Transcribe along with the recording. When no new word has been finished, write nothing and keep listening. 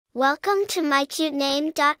Welcome to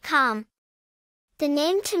mycutename.com. The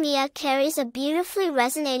name Tamia carries a beautifully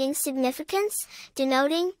resonating significance,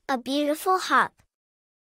 denoting a beautiful harp.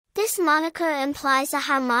 This moniker implies a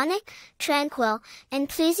harmonic, tranquil, and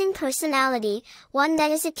pleasing personality, one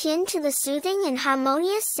that is akin to the soothing and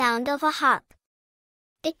harmonious sound of a harp.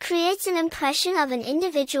 It creates an impression of an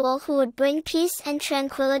individual who would bring peace and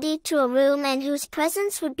tranquility to a room and whose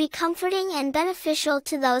presence would be comforting and beneficial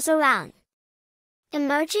to those around.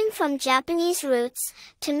 Emerging from Japanese roots,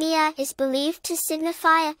 Tamia is believed to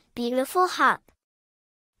signify a beautiful harp.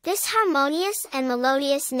 This harmonious and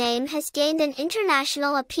melodious name has gained an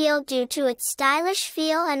international appeal due to its stylish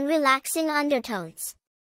feel and relaxing undertones.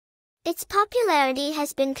 Its popularity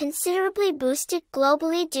has been considerably boosted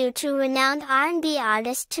globally due to renowned R&B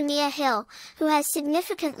artist Tamia Hill, who has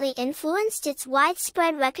significantly influenced its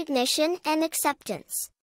widespread recognition and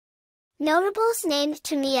acceptance. Notables named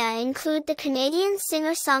Tamia include the Canadian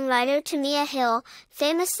singer-songwriter Tamia Hill,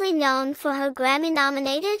 famously known for her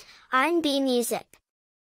Grammy-nominated R&B music.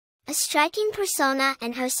 A striking persona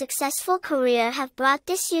and her successful career have brought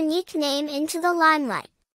this unique name into the limelight.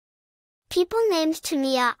 People named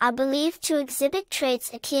Tamia are believed to exhibit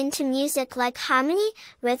traits akin to music like harmony,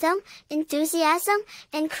 rhythm, enthusiasm,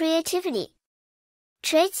 and creativity.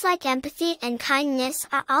 Traits like empathy and kindness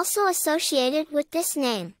are also associated with this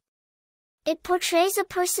name. It portrays a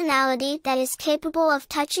personality that is capable of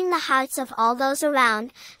touching the hearts of all those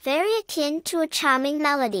around, very akin to a charming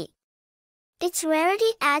melody. Its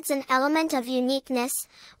rarity adds an element of uniqueness,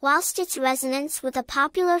 whilst its resonance with a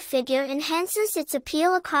popular figure enhances its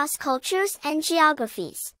appeal across cultures and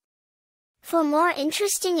geographies. For more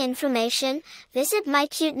interesting information, visit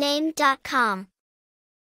mycutename.com.